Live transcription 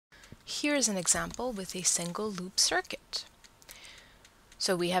Here's an example with a single loop circuit.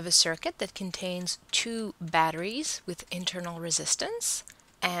 So we have a circuit that contains two batteries with internal resistance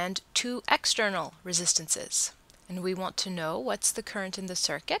and two external resistances. And we want to know what's the current in the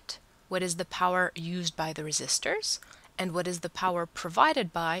circuit, what is the power used by the resistors, and what is the power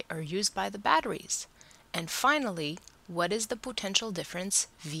provided by or used by the batteries. And finally, what is the potential difference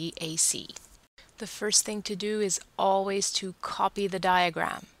VAC? The first thing to do is always to copy the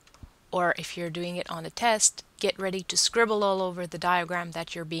diagram. Or if you're doing it on a test, get ready to scribble all over the diagram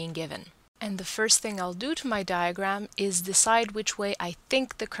that you're being given. And the first thing I'll do to my diagram is decide which way I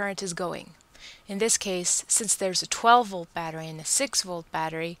think the current is going. In this case, since there's a 12-volt battery and a 6-volt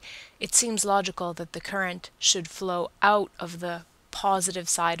battery, it seems logical that the current should flow out of the positive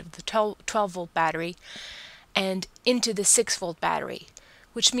side of the 12-volt battery and into the 6-volt battery,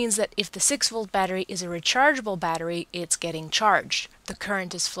 which means that if the 6-volt battery is a rechargeable battery, it's getting charged. The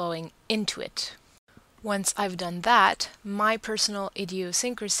current is flowing into it. Once I've done that, my personal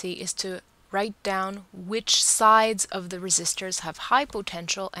idiosyncrasy is to write down which sides of the resistors have high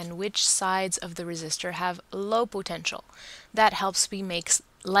potential and which sides of the resistor have low potential. That helps me make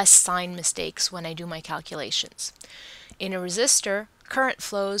less sign mistakes when I do my calculations. In a resistor, current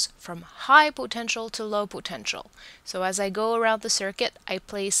flows from high potential to low potential. So as I go around the circuit, I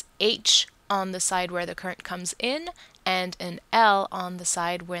place H on the side where the current comes in and an L on the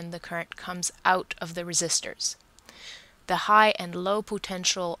side when the current comes out of the resistors. The high and low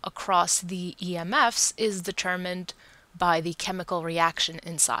potential across the EMFs is determined by the chemical reaction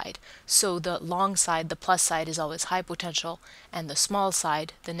inside. So the long side, the plus side, is always high potential, and the small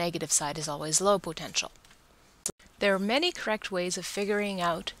side, the negative side, is always low potential. There are many correct ways of figuring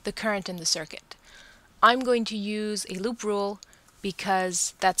out the current in the circuit. I'm going to use a loop rule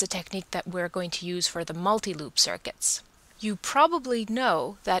because that's a technique that we're going to use for the multi-loop circuits. You probably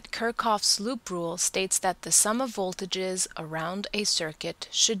know that Kirchhoff's loop rule states that the sum of voltages around a circuit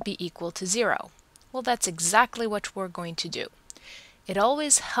should be equal to 0. Well, that's exactly what we're going to do. It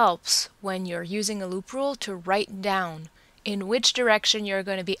always helps when you're using a loop rule to write down in which direction you're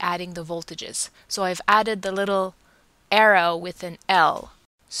going to be adding the voltages. So I've added the little arrow with an L.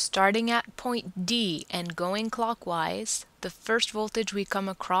 Starting at point D and going clockwise, the first voltage we come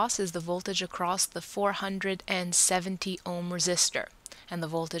across is the voltage across the 470 ohm resistor. And the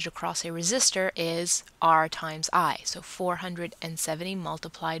voltage across a resistor is R times I, so 470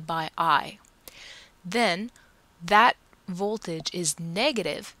 multiplied by I. Then that voltage is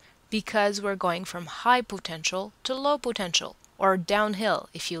negative because we're going from high potential to low potential, or downhill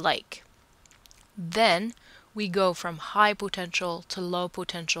if you like. Then we go from high potential to low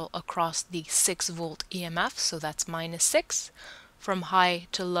potential across the 6-volt EMF, so that's -6. From high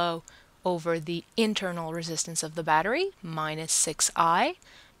to low over the internal resistance of the battery, -6I.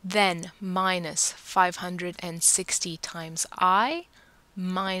 Then minus 560 times I,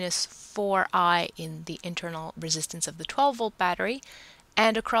 minus 4I in the internal resistance of the 12-volt battery.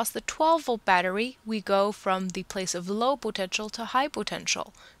 And across the 12-volt battery, we go from the place of low potential to high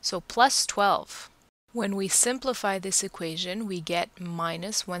potential, so plus 12. When we simplify this equation, we get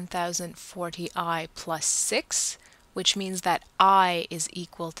minus 1040I plus 6, which means that I is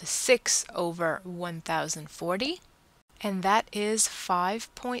equal to 6 over 1040, and that is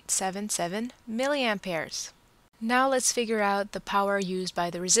 5.77 milliamperes. Now let's figure out the power used by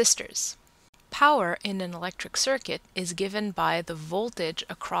the resistors. Power in an electric circuit is given by the voltage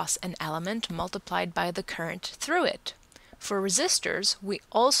across an element multiplied by the current through it. For resistors, we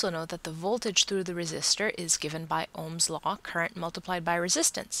also know that the voltage through the resistor is given by Ohm's law, current multiplied by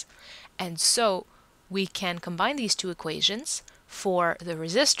resistance. And so we can combine these two equations for the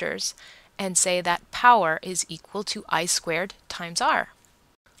resistors and say that power is equal to I squared times R.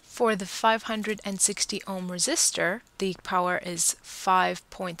 For the 560 ohm resistor, the power is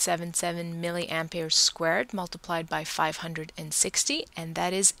 5.77 milliamperes squared multiplied by 560, and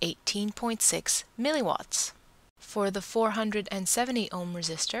that is 18.6 milliwatts. For the 470 ohm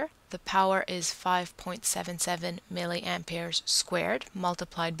resistor, the power is 5.77 milliamperes squared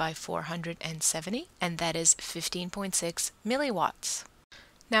multiplied by 470, and that is 15.6 milliwatts.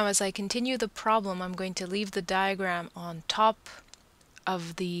 Now as I continue the problem, I'm going to leave the diagram on top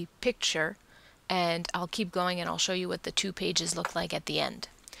of the picture, and I'll keep going and I'll show you what the 2 pages look like at the end.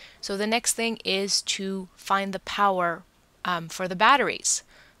 So the next thing is to find the power for the batteries.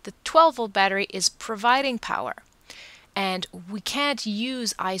 The 12-volt battery is providing power. And we can't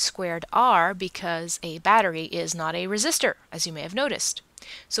use I squared R because a battery is not a resistor, as you may have noticed.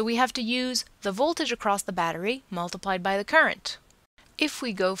 So we have to use the voltage across the battery multiplied by the current. If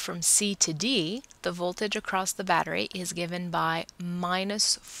we go from C to D, the voltage across the battery is given by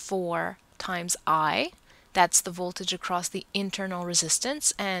 -4 times I. That's the voltage across the internal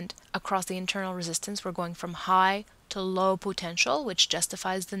resistance, and across the internal resistance we're going from high to low potential, which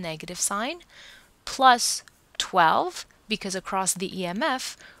justifies the negative sign, plus 12, because across the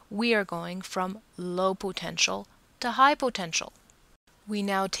EMF we are going from low potential to high potential. We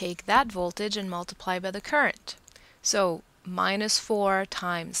now take that voltage and multiply by the current. So -4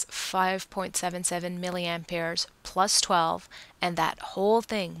 times 5.77 milliamperes plus 12, and that whole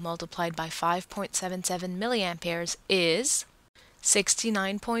thing multiplied by 5.77 milliamperes is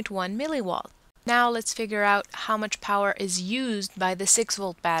 69.1 milliwatt. Now let's figure out how much power is used by the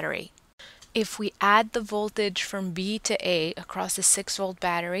 6-volt battery. If we add the voltage from B to A across the 6-volt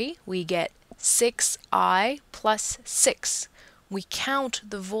battery, we get 6I plus 6. We count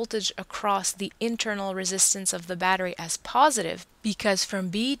the voltage across the internal resistance of the battery as positive because from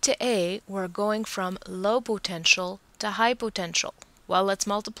B to A we're going from low potential to high potential. Well, let's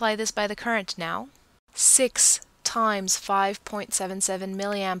multiply this by the current now. 6 times 5.77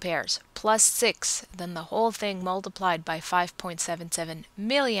 milliamperes plus 6, then the whole thing multiplied by 5.77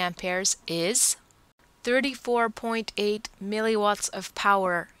 milliamperes is 34.8 milliwatts of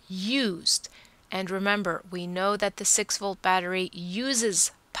power used. And remember, we know that the 6-volt battery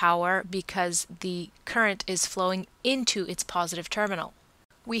uses power because the current is flowing into its positive terminal.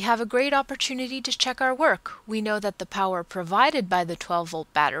 We have a great opportunity to check our work. We know that the power provided by the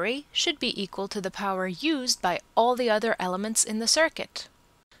 12-volt battery should be equal to the power used by all the other elements in the circuit.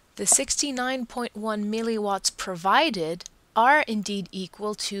 The 69.1 milliwatts provided are indeed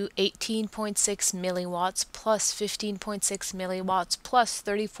equal to 18.6 milliwatts plus 15.6 milliwatts plus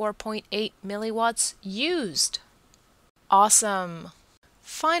 34.8 milliwatts used. Awesome!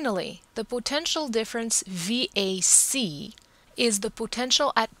 Finally, the potential difference VAC is the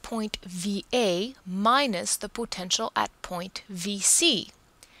potential at point VA minus the potential at point VC.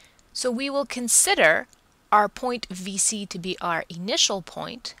 So we will consider our point VC to be our initial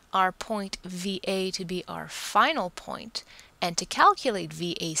point, our point VA to be our final point, and to calculate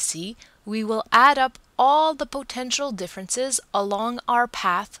VAC, we will add up all the potential differences along our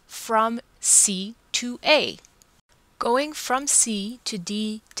path from C to A. Going from C to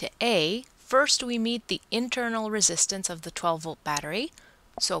D to A, first we meet the internal resistance of the 12-volt battery,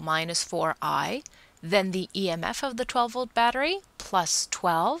 so -4I, then the EMF of the 12-volt battery, plus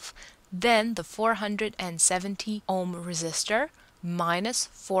 12, then the 470 ohm resistor, minus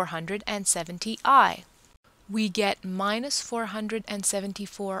 470I. We get minus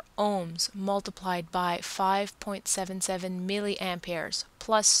 474 ohms multiplied by 5.77 milliamperes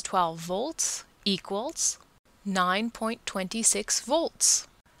plus 12 volts equals 9.26 volts.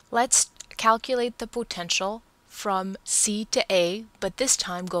 Let's calculate the potential from C to A, but this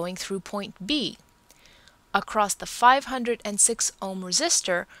time going through point B. Across the 506 ohm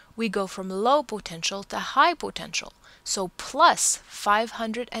resistor, we go from low potential to high potential, so plus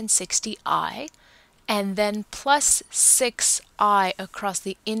 560I, and then plus 6I across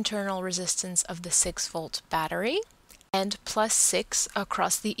the internal resistance of the 6-volt battery, and plus 6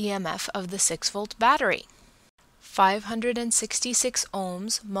 across the EMF of the 6-volt battery. 566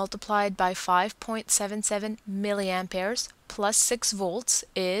 ohms multiplied by 5.77 milliamperes plus 6 volts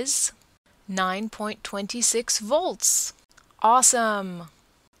is 9.26 volts. Awesome!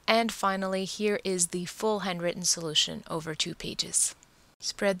 And finally, here is the full handwritten solution over 2 pages.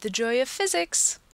 Spread the joy of physics!